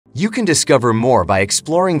You can discover more by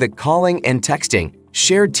exploring the calling and texting,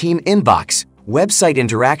 shared team inbox, website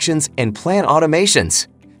interactions, and plan automations.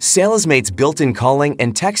 Salesmate's built-in calling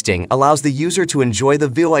and texting allows the user to enjoy the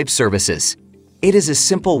VoIP services. It is a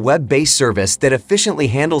simple web-based service that efficiently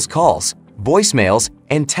handles calls, voicemails,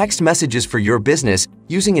 and text messages for your business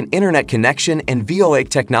using an internet connection and VoIP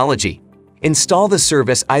technology. Install the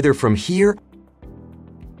service either from here,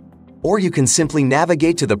 or you can simply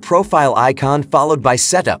navigate to the profile icon followed by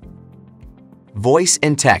Setup, Voice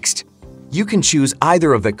and Text. You can choose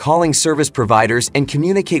either of the calling service providers and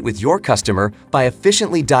communicate with your customer by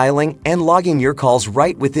efficiently dialing and logging your calls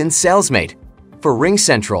right within Salesmate. For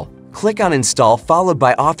RingCentral, click on Install followed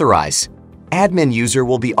by Authorize. Admin user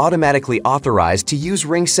will be automatically authorized to use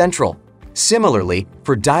RingCentral. Similarly,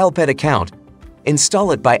 for Dialpad account,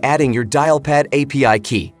 install it by adding your Dialpad API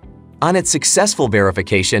key. On its successful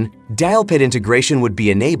verification, Dialpad integration would be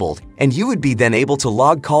enabled and you would be then able to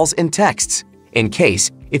log calls and texts. In case,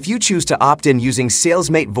 if you choose to opt in using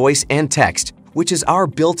Salesmate Voice and Text, which is our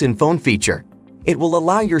built-in phone feature, it will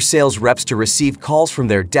allow your sales reps to receive calls from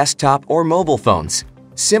their desktop or mobile phones.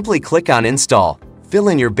 Simply click on Install, fill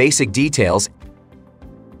in your basic details,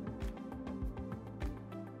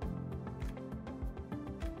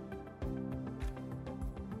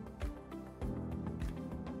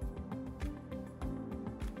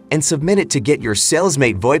 and submit it to get your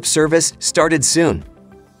Salesmate VoIP service started soon.